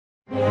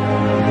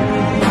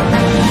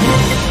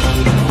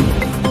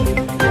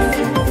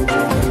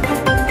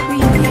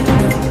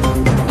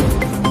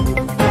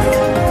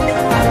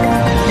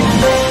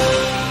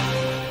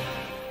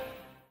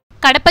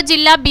కడప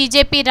జిల్లా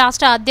బీజేపీ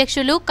రాష్ట్ర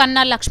అధ్యక్షులు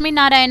కన్నా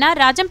లక్ష్మీనారాయణ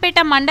రాజంపేట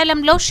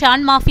మండలంలో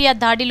షాన్ మాఫియా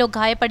దాడిలో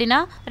గాయపడిన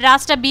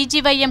రాష్ట్ర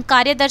బీజీవైఎం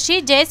కార్యదర్శి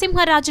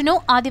జయసింహరాజును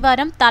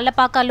ఆదివారం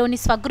తాళ్లపాకలోని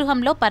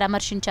స్వగృహంలో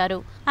పరామర్శించారు.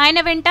 ఆయన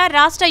వెంట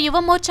రాష్ట్ర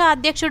యువమోర్చా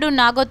అధ్యక్షుడు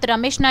నాగోత్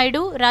రమేష్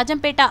నాయుడు,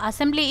 రాజంపేట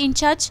అసెంబ్లీ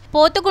ఇన్ఛార్జ్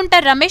పోతుగుంట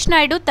రమేష్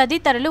నాయుడు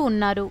తదితరులు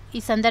ఉన్నారు.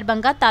 ఈ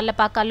సందర్భంగా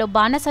తాళ్లపాకలో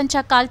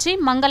బాణసంచా కాల్చి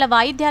మంగళ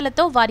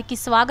వాయిద్యాలతో వారికి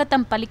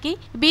స్వాగతం పలికి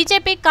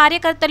బీజేపీ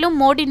కార్యకర్తలు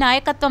మోడీ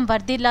నాయకత్వం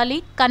వర్ధిల్లాలి,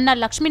 కన్నా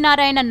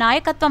లక్ష్మీనారాయణ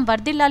నాయకత్వం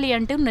వర్ధిల్లాలి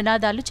అంటూ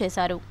నినాదాలు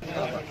చేశారు.